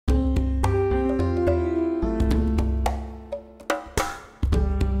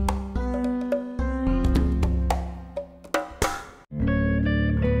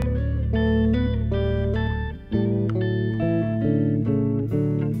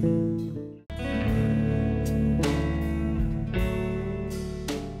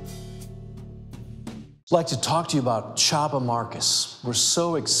I'd like to talk to you about Csaba Markus. We're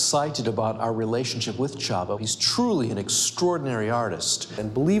so excited about our relationship with Csaba. He's truly an extraordinary artist.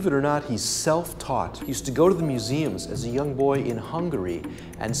 And believe it or not, he's self-taught. He used to go to the museums as a young boy in Hungary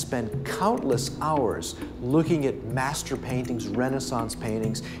and spend countless hours looking at master paintings, Renaissance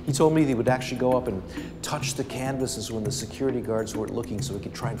paintings. He told me that he would actually go up and touch the canvases when the security guards weren't looking so he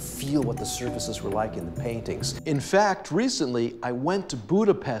could try and feel what the surfaces were like in the paintings. In fact, recently I went to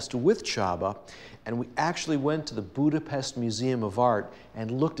Budapest with Csaba, and we actually went to the Budapest Museum of Art and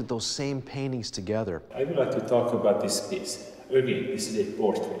looked at those same paintings together. I would like to talk about this piece. Again, this is a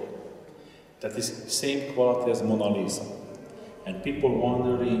portrait that is same quality as Mona Lisa. And people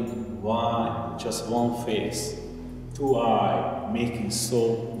wondering why just one face, two eyes, making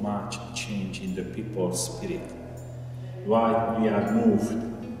so much change in the people's spirit. Why we are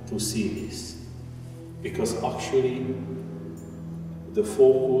moved to see this. Because actually the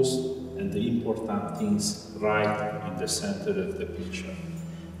focus and the important things right in the center of the picture.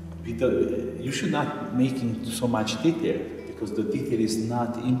 You should not making so much detail, because the detail is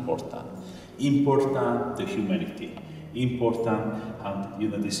not important. Important the humanity. Important,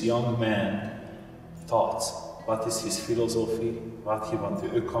 and this young man thoughts. What is his philosophy? What he wants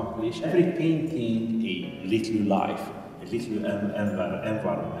to accomplish? Every painting a little life, a little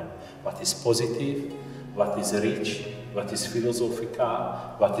environment. What is positive? What is rich? What is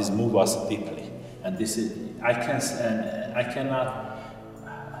philosophical, what is move us deeply. And this is, I cannot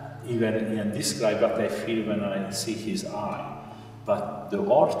even describe what I feel when I see his eye. But the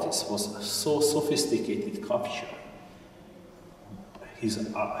artist was so sophisticated capture. His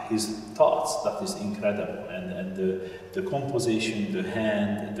thoughts, that is incredible. And the composition, the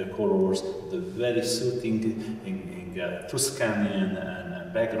hand, the colors, the very suiting in Tuscanian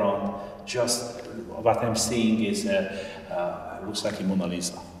and background, just what I'm seeing is looks like a Mona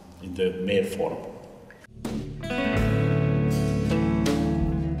Lisa in the male form.